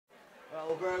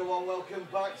Well, very well, welcome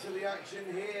back to the action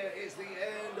here. It's the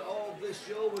end of the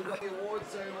show. We've got the award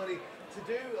ceremony to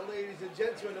do, ladies and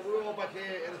gentlemen, and we're all back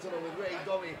here in the tunnel with Ray,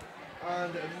 Dommy,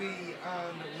 and me,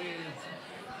 and with...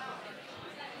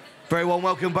 Very well,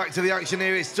 welcome back to the action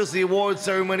here. It's just the award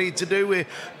ceremony to do. We're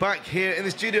back here in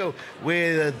the studio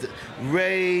with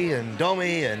Ray and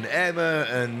Dommy and Emma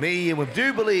and me, and we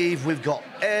do believe we've got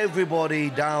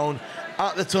everybody down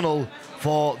at the tunnel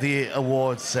for the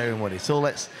awards ceremony. So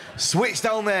let's switch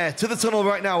down there to the tunnel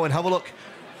right now and have a look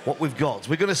what we've got.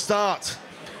 We're going to start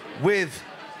with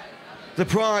the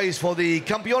prize for the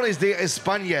Campeones de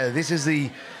España. This is the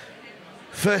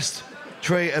first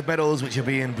tray of medals which are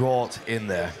being brought in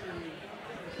there.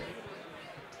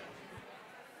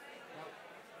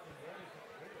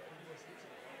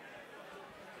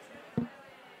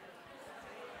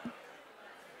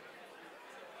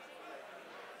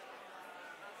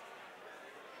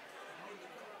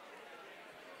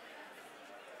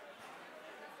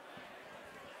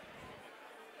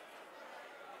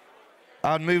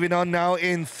 And moving on now,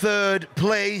 in third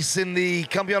place in the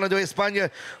Campeonato de España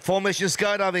Formation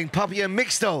Skydiving, Papia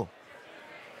Mixto.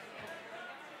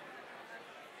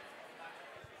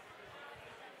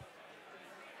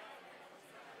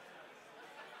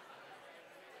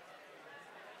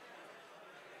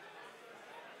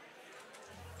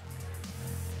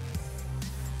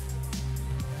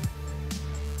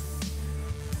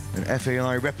 An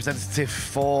FAI representative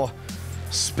for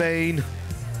Spain.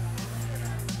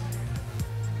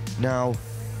 Now,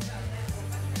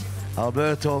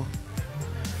 Alberto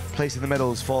placing the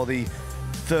medals for the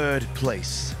third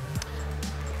place.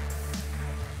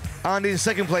 And in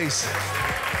second place,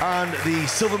 and the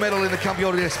silver medal in the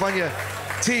Campeonato de España,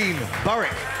 Team Barrick.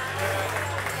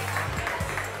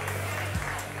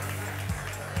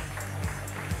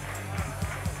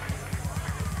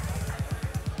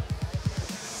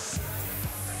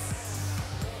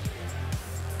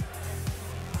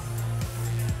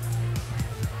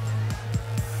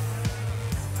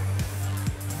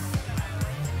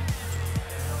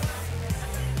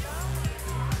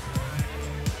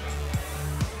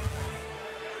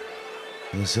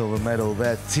 The silver medal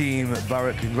there, Team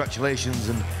Barrett, congratulations,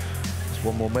 and there's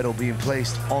one more medal being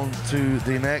placed onto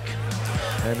the neck.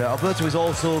 And Alberto is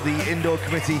also the indoor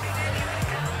committee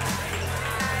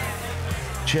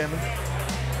chairman.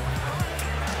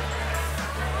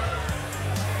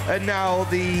 And now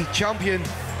the champion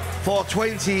for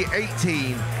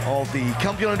 2018 of the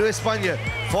Campeonato de España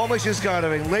Formation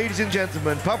Skydiving, ladies and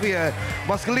gentlemen, Papia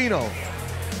Mascalino.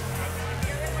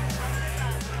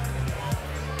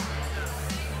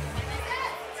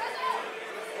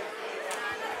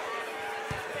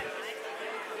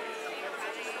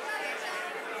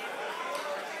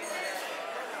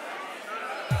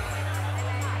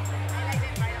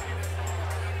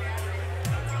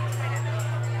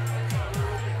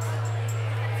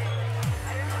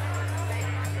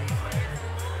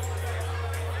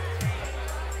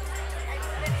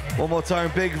 One more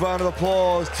time, big round of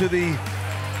applause to the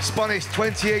Spanish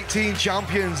 2018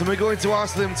 champions, and we're going to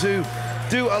ask them to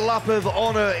do a lap of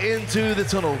honor into the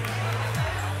tunnel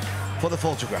for the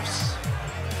photographs.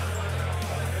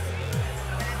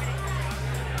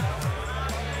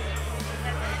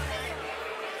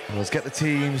 And let's get the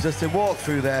teams just to walk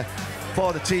through there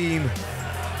for the team.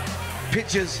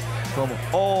 Pictures from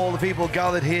all the people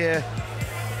gathered here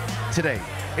today.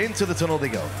 Into the tunnel they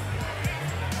go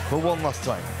for one last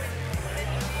time.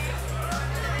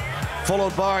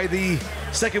 Followed by the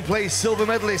second place silver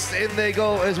medalist. In they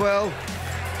go as well.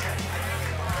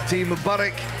 Team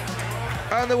Barrick.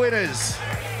 And the winners,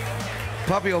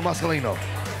 Papio Mascalino.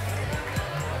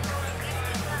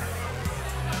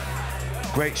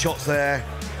 Great shots there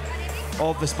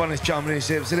of the Spanish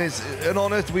Championships. It is an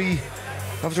honor. We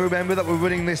have to remember that we're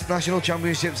running this National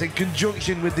Championships in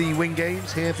conjunction with the Wing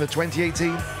Games here for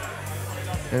 2018.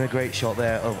 And a great shot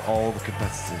there of all the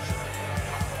competitors.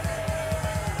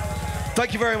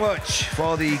 Thank you very much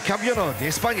for the Campeonato de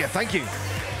España. Thank you.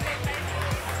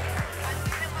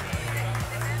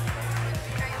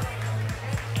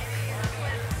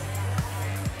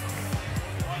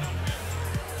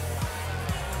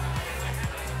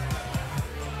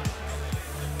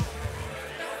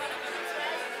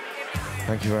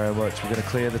 Thank you very much. We're going to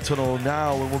clear the tunnel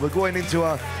now, and we're going into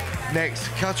our next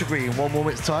category in 1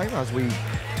 moment's time as we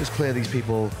just clear these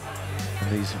people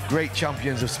and these great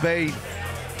champions of Spain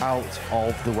out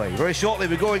of the way. Very shortly,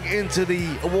 we're going into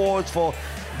the awards for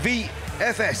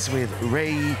VFS with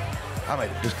Ray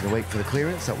Ahmed. Just going to wait for the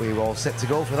clearance that we're all set to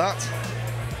go for that.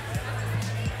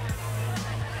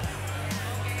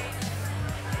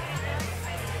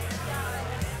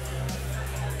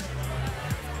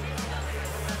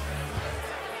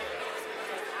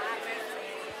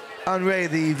 And Ray,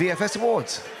 the VFS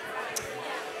Awards.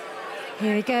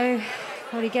 Here we go.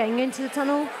 Already getting into the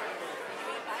tunnel.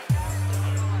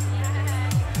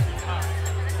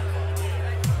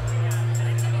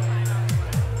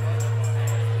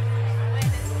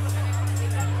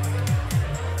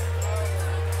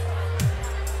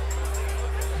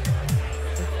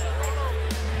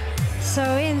 So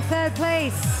in third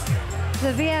place,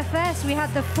 the VFS, we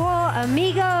had the Four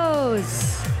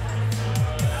Amigos.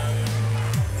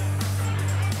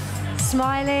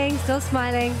 Smiling, still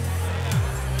smiling.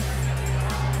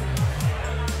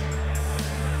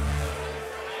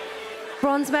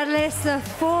 Bronze medalists, the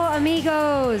Four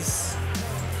Amigos.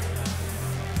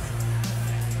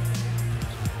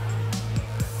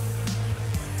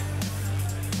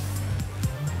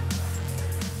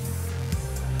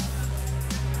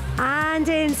 And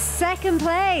in second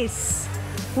place,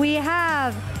 we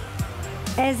have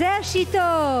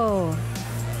Ejercito.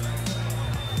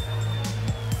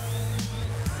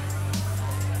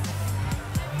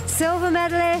 Silver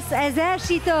medalist,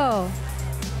 Ejercito.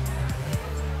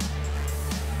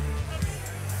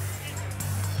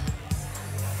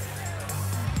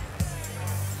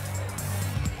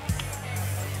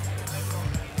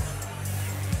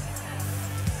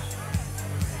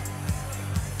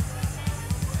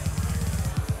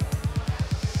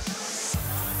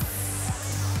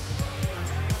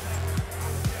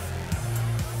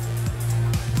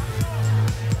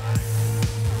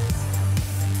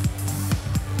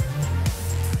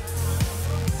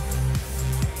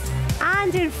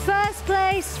 And in first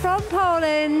place from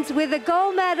Poland with a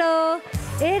gold medal,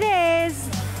 it is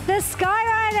the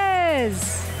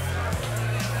Skyriders.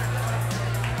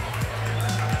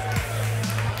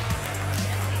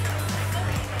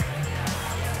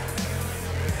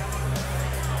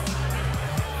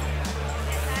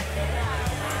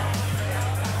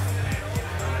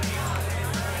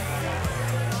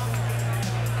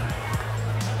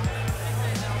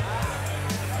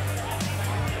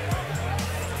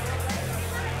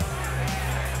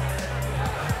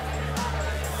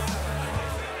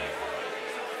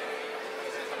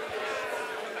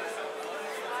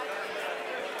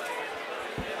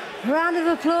 Round of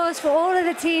applause for all of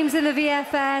the teams in the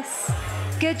VFS.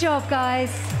 Good job,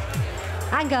 guys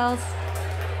and girls.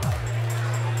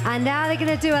 And now they're going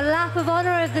to do a lap of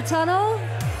honor of the tunnel.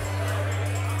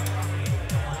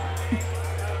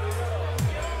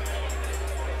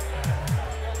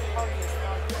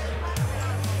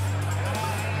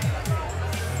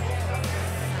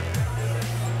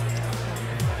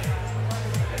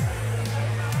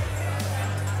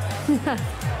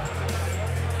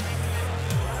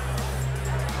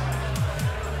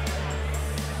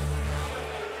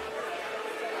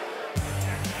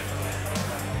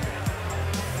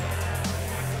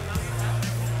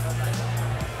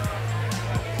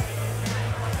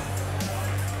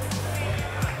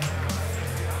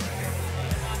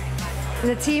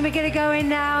 The team are going to go in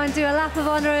now and do a lap of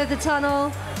honor of the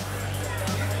tunnel.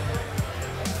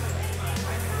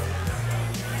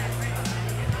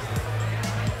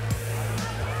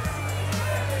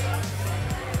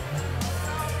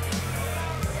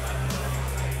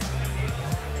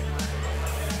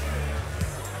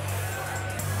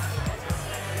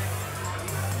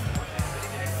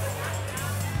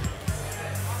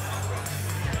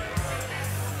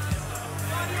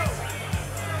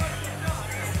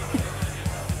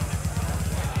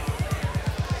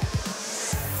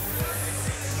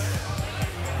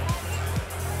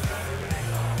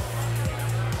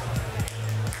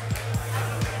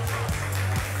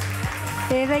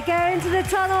 Here they go into the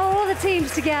tunnel, all the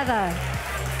teams together.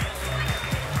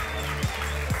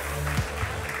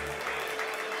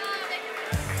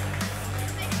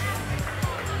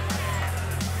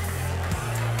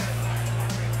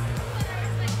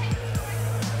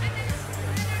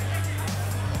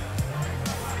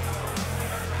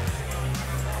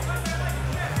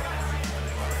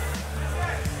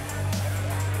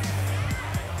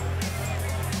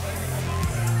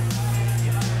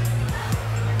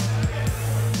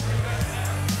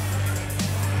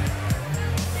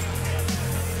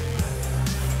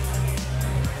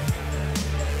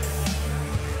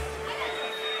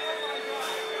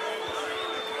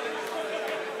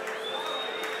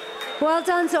 Well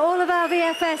done to all of our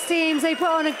VFS teams. They put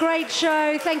on a great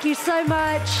show. Thank you so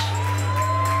much.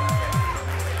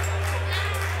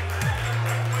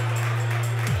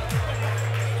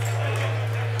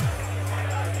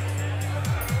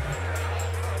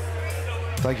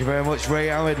 Thank you very much,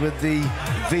 Ray Ahmed, with the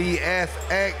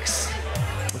VFS,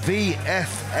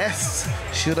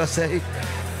 should I say.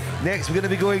 Next, we're going to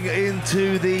be going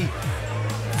into the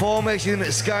Formation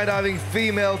Skydiving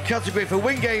Female category for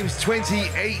Win Games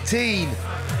 2018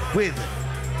 with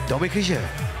Domi Kajir.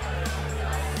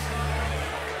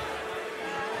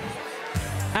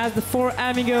 As the four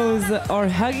amigos are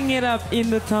hugging it up in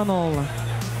the tunnel.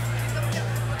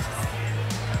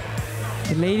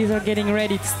 The ladies are getting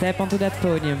ready to step onto that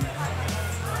podium.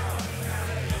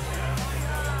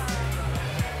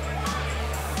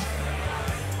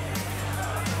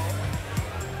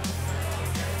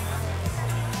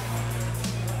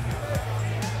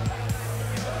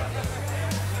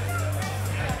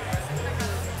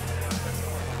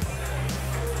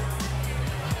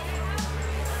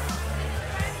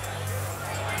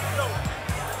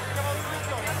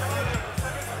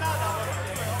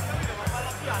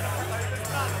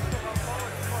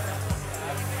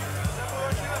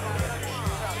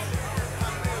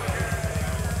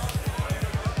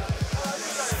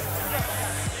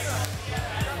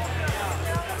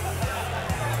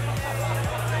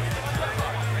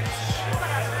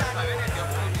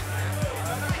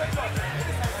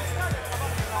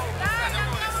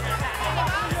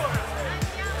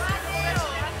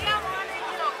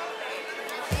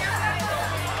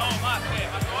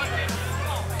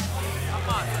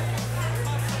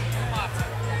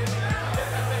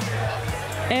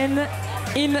 And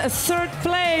in third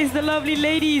place, the lovely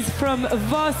ladies from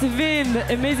Vos Vind.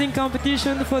 Amazing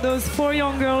competition for those four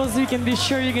young girls. You can be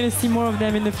sure you're going to see more of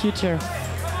them in the future.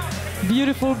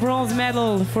 Beautiful bronze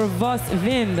medal for Vos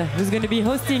Vind, who's going to be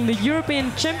hosting the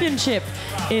European Championship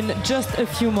in just a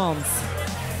few months.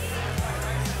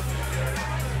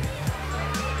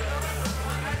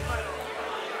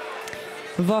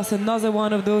 Vos, another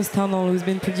one of those tunnels who's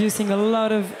been producing a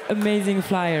lot of amazing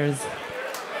flyers.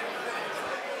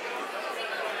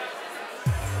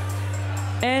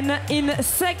 And in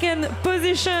second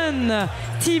position,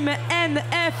 Team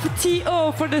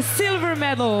NFTO for the silver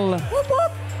medal. Whoop,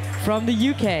 whoop. From the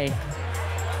UK.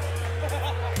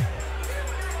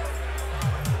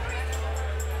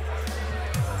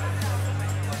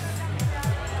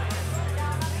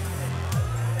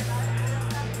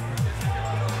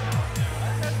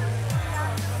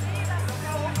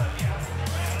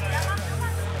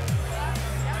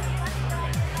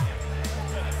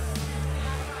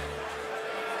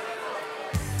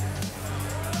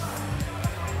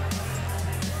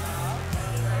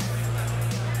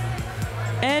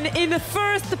 And in the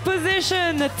first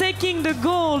position, taking the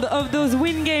gold of those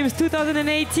Win Games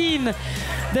 2018,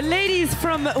 the ladies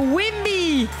from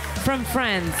Wimby from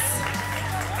France.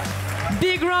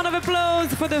 Big round of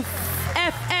applause for the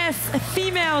FS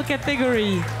female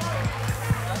category.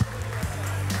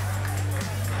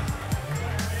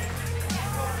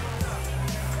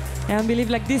 And I believe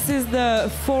this is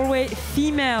the four-way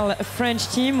female French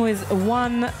team with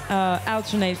one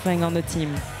alternate flying on the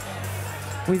team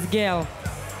with Gail.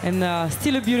 And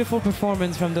still a beautiful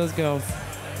performance from those girls.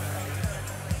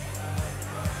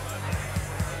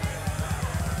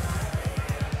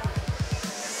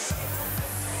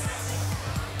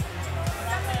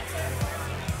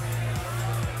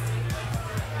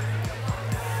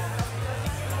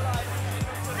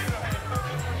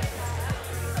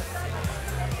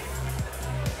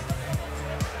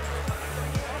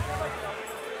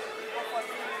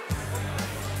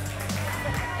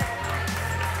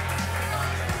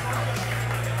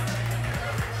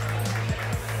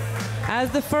 As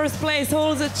the first place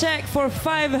holds a check for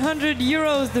 500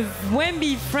 euros, the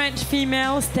Wemby French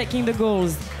females taking the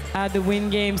goals at the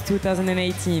Win Games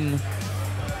 2018.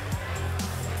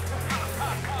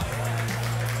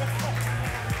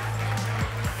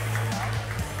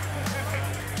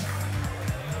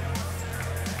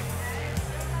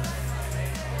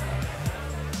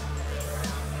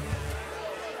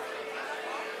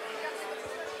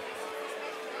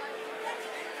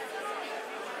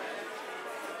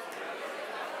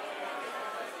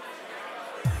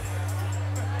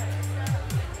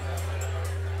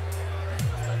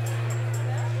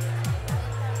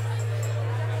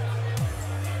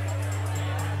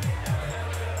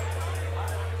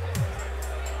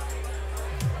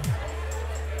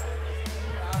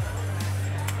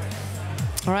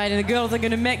 All right, and the girls are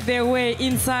going to make their way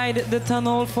inside the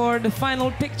tunnel for the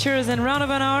final pictures and round of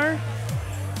an hour.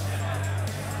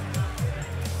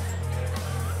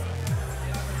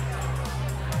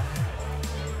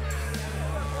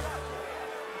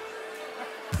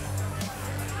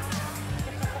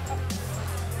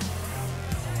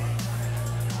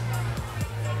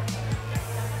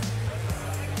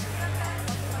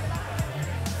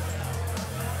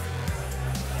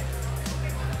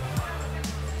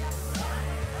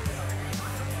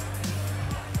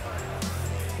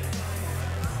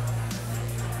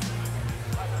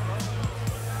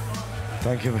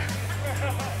 Thank you.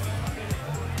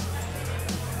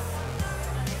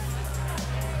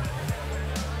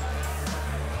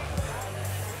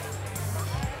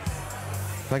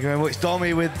 Thank you very much,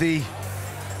 Domi, with the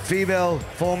female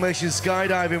formation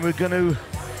skydiving. We're going to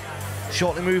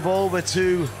shortly move over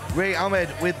to Ray Ahmed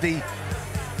with the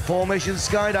formation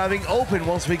skydiving open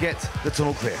once we get the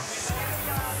tunnel clear.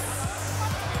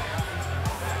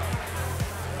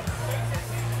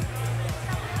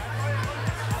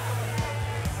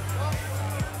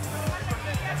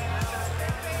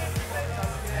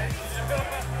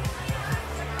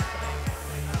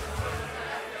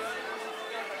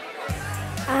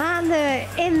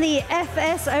 In the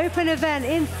FS Open event,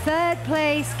 in third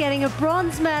place, getting a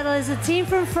bronze medal is a team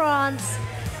from France,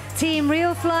 Team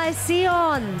Real Fly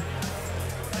Sion.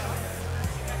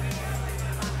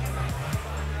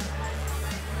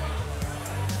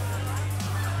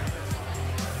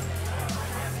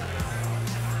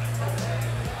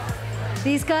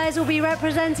 These guys will be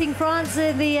representing France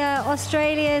in the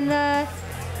Australian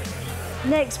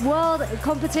next world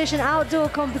competition, outdoor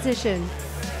competition.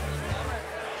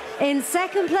 In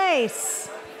second place,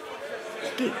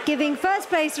 giving first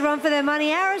place a run for their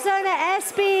money, Arizona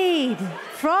Airspeed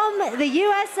from the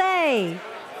USA.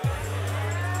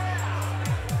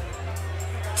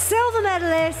 Silver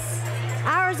medalists,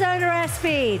 Arizona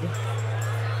Airspeed.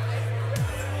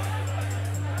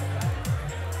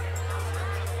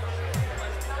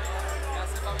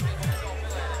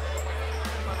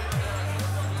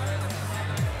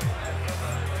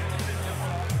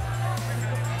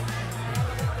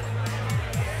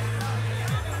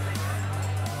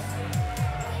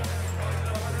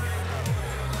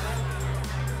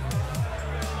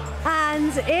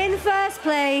 And in first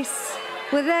place,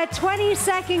 with their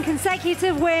 22nd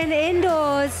consecutive win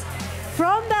indoors,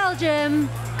 from Belgium,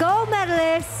 gold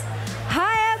medalist,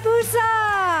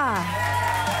 Hayabusa.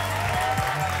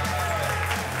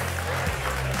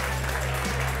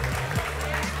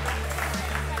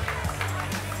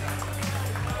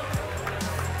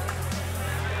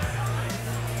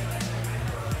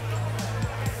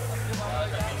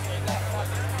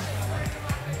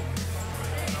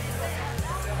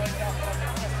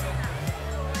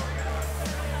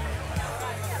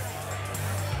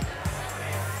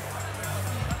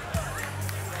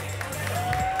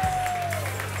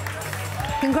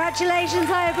 Congratulations,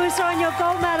 Hayabusa, on your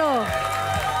gold medal.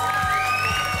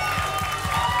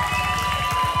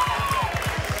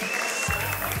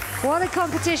 What a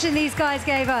competition these guys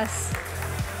gave us.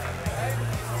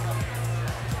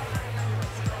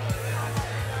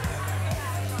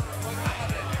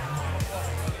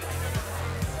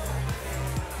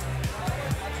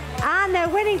 And their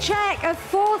winning check of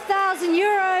 4,000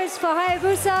 euros for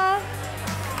Hayabusa.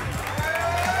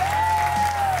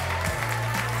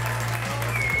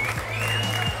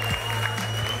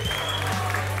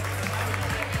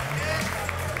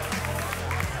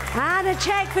 And a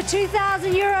check for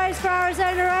 2,000 euros for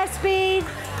Arizona Airspeed.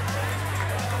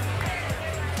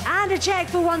 And a check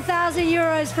for 1,000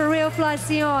 euros for Real Fly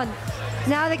Sion.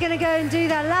 Now they're going to go and do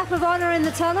their lap of honor in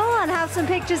the tunnel and have some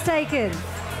pictures taken.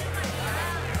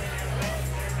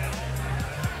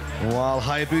 While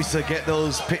Hayabusa get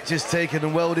those pictures taken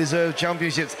and well-deserved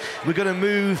championships, we're going to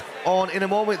move on in a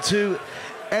moment to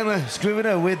Emma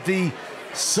Scrivener with the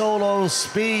solo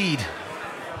speed.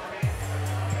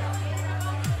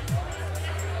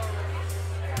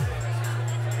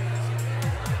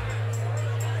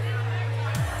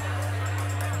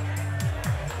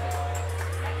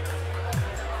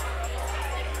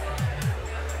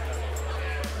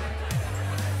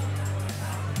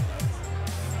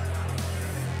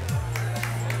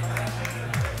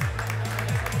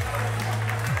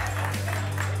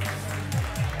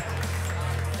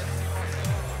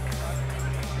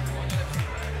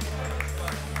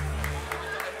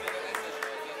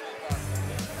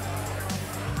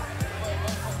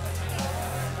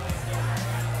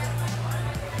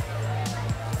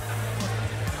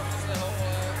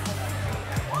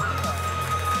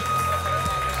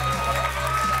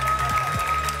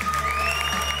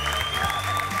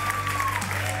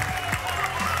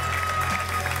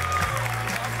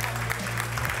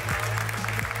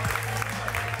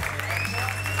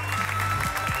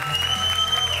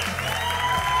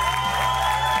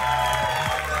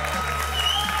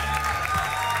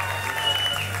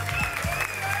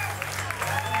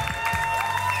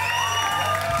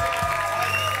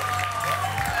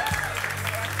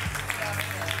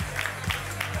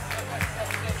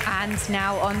 And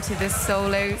now on to the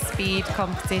solo speed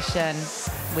competition.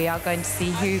 We are going to see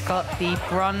who got the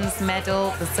bronze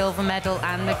medal, the silver medal,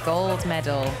 and the gold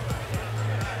medal.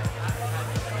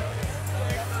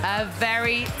 A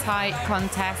very tight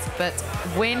contest, but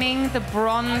winning the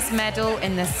bronze medal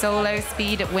in the solo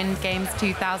speed at Wind Games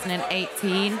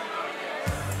 2018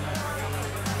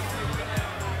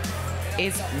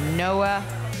 is Noah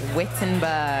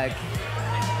Wittenberg.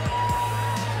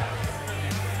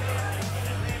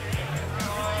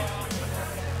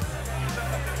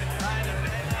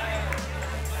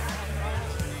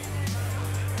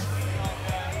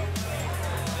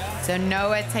 So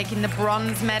Noah taking the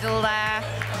bronze medal there.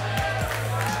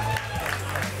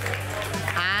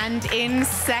 And in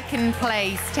second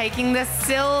place, taking the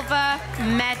silver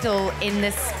medal in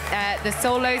this, the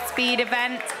solo speed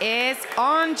event is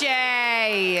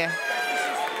Anjay.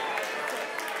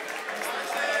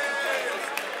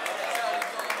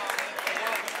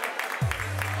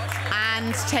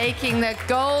 And taking the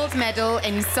gold medal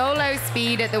in solo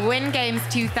speed at the Wind Games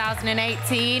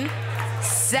 2018,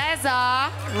 Cesar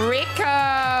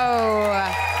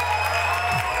Rico.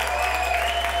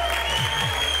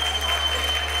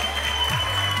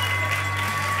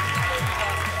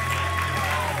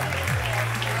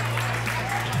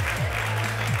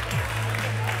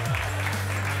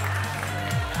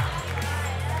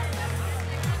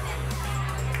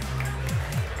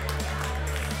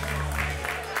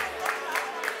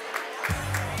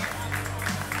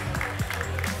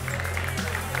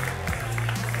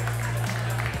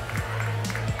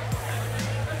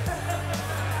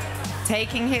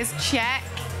 Taking his check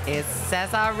is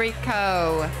Cesar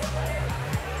Rico.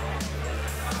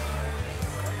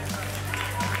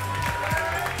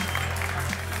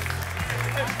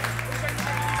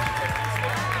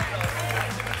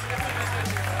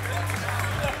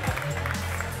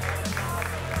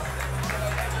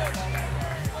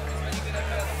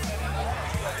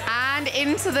 And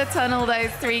into the tunnel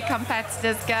those three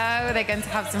competitors go. They're going to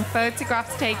have some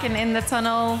photographs taken in the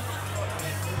tunnel.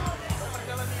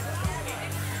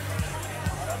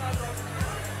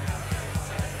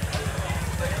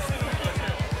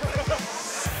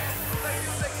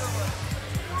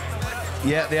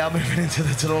 Yeah, they are moving into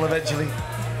the tunnel eventually.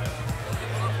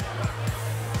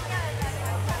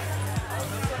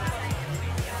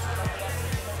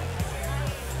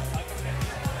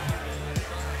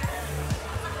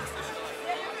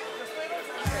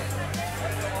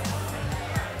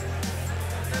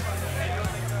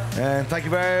 And thank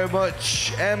you very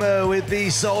much, Emma, with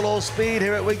the solo speed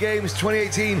here at Wind Games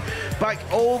 2018. Back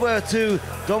over to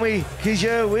Domi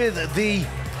Kijia with the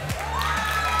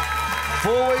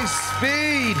four-way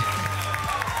speed.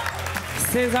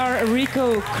 Cesar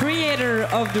Rico, creator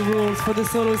of the rules for the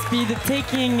solo speed,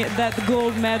 taking that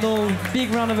gold medal.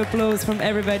 Big round of applause from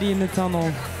everybody in the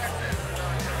tunnel.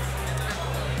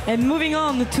 And moving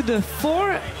on to the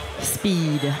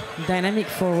four-speed, dynamic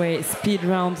four-way speed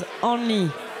round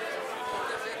only.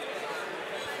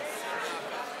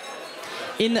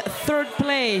 In third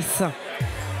place,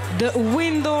 the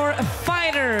Indoor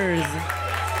Fighters.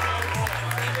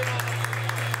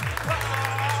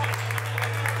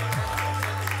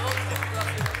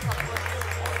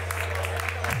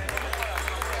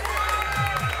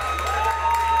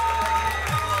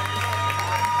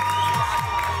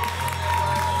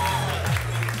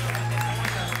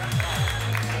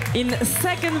 In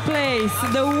second place,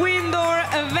 the Indoor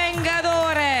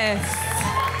Vengadores.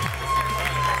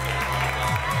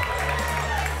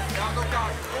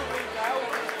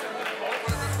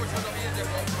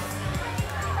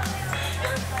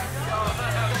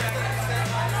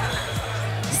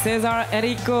 Cesar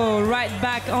Rico right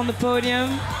back on the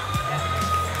podium.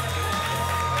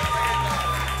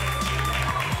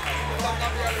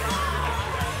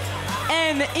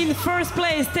 And in first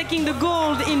place, taking the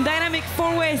gold in dynamic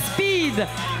four-way speed,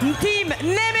 Team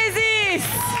Nemesis.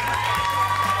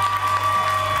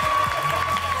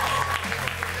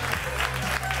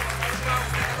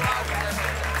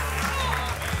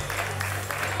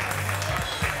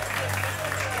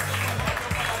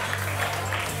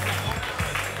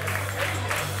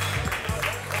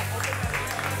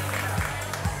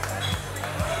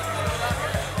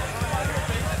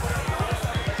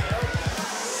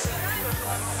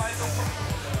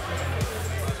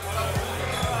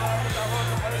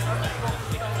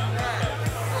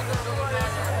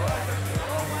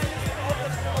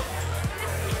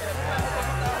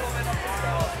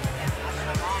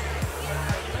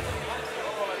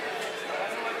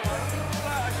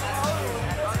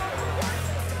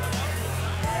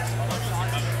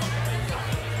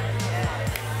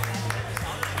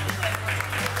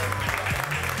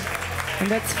 And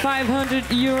that's 500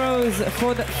 euros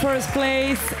for the first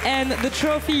place and the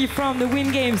trophy from the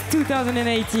Wind Games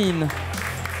 2018.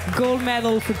 Gold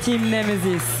medal for Team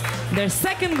Nemesis. their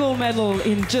second gold medal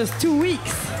in just 2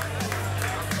 weeks.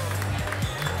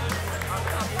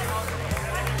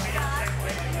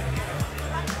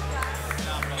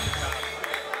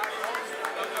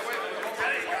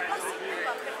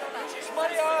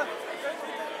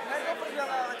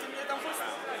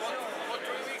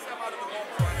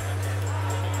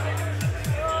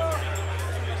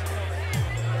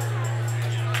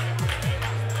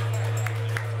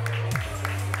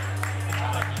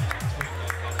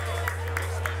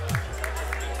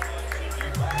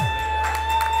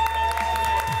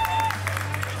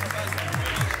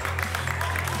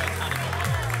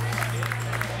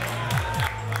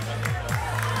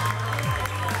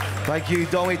 Thank you,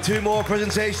 Domi. 2 more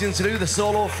presentations to do, the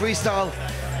solo freestyle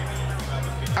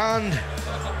and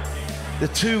the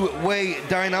two-way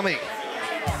dynamic.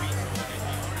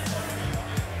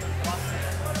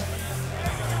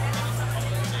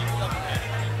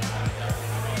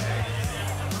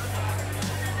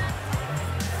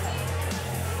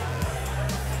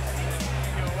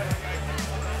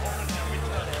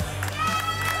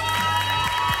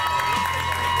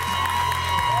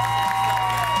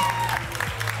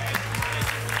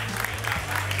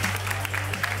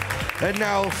 And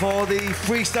now for the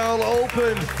Freestyle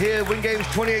Open here, Win Games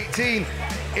 2018.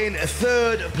 In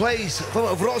 3rd place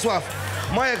from Wrocław,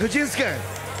 Maja Kuczynska.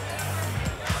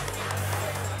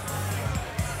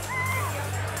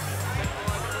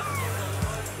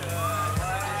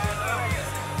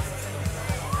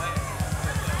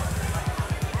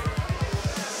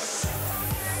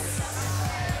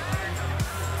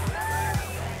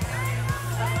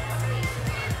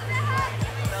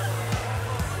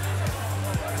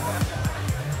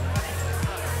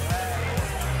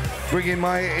 Bringing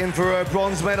Maya in for a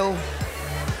bronze medal.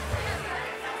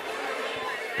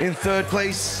 In 3rd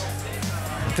place.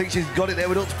 I think she's got it there,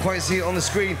 we don't quite see it on the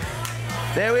screen.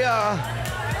 There we are.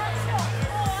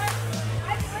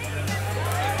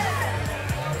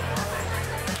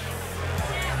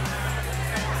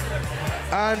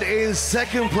 And in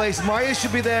 2nd place, Maya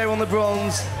should be there on the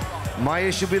bronze.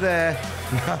 Maya should be there.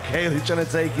 Kaylee's trying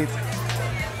to take it.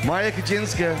 Maja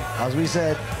Kuczynska, as we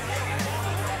said.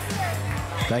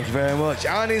 Thank you very much.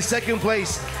 And in 2nd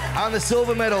place, and the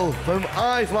silver medal from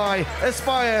I Fly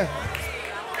Aspire,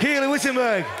 Kaylee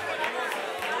Wittenberg.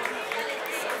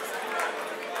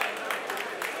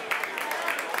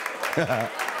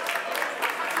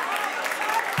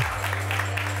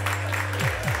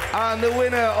 And the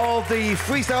winner of the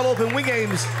Freestyle Open Win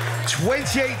Games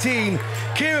 2018,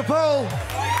 Kira Pohl.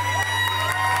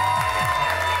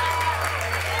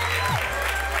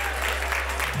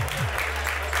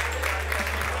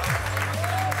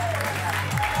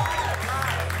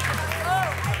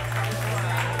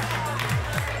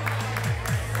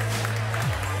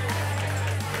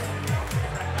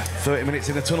 30 minutes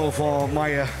in the tunnel for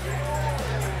Maya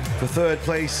for 3rd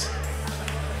place.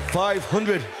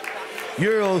 500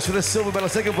 euros for the silver medal,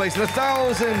 2nd place, and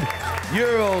 1,000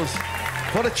 euros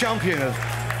for the champion of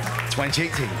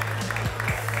 2018.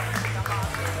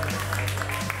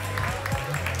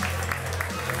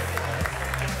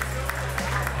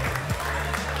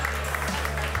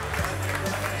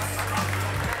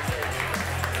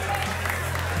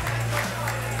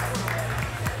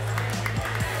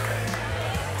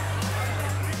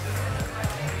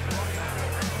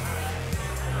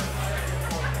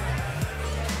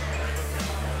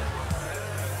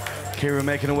 Kira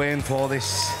making a way in for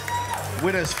this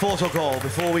winner's photo call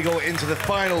before we go into the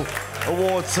final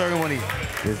award ceremony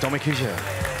with Domi Kija.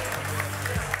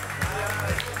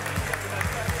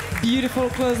 Beautiful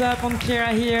close-up on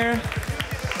Kira here.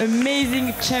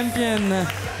 Amazing champion.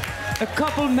 A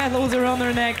couple medals around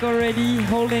her neck already,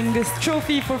 holding this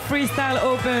trophy for Freestyle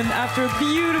Open after a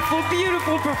beautiful,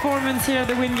 beautiful performance here at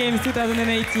the Win Games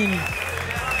 2018.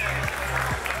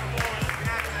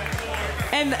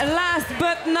 And last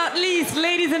but not least,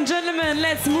 ladies and gentlemen,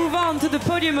 let's move on to the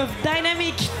podium of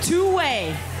dynamic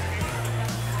two-way.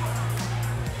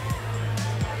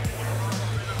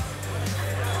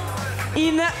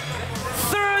 In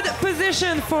 3rd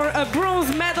position for a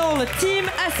bronze medal, Team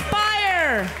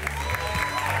Aspire.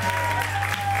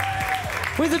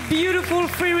 With a beautiful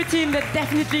free routine that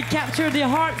definitely captured the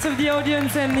hearts of the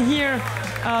audience and here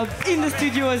in the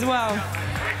studio as well.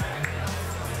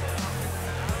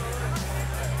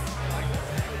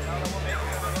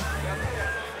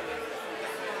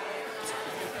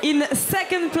 In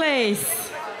 2nd place,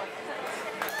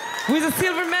 with a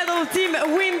silver medal, Team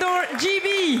Indoor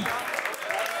GB.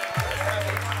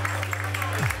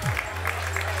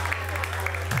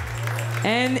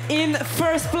 And in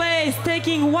 1st place,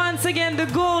 taking once again the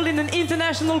gold in an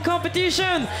international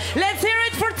competition, let's hear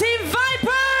it for Team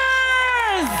Viper!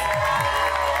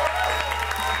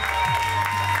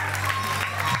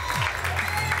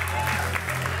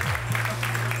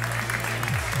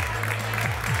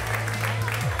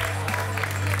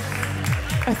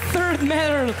 gold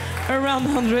medal around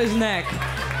Andre's neck.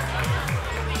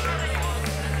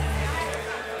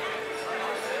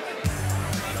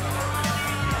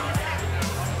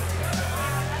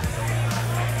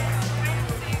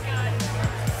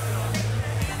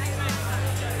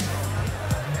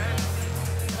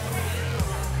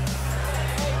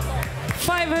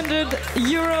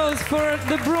 €500 for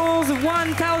the bronze,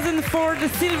 1,000 for the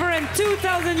silver, and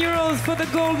 2,000 euros for the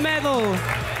gold medal.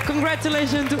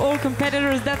 Congratulations to all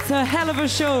competitors. That's a hell of a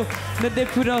show that they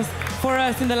put for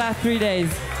us in the last 3 days.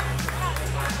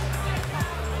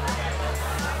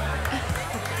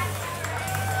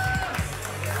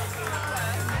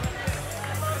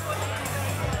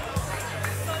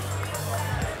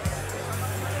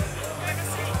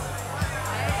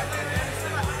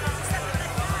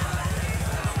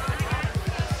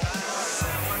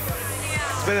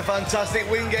 It's been a fantastic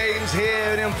wing games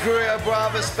here in Empúria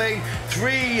Brava, Spain.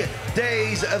 3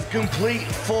 days of complete,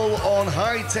 full-on,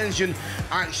 high-tension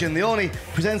action. The only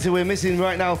presenter we're missing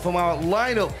right now from our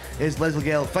lineup is Leslie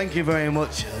Gale. Thank you very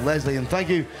much, Leslie, and thank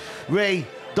you, Ray,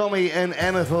 Domi, and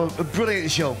Emma for a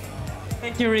brilliant show.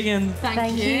 Thank you, Regan.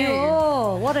 Thank you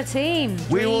all. What a team.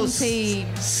 We will see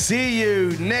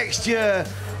you next year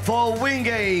for Wing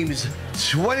Games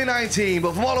 2019.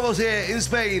 But from all of us here in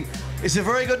Spain, it's a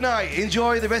very good night.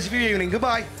 Enjoy the rest of your evening.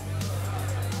 Goodbye.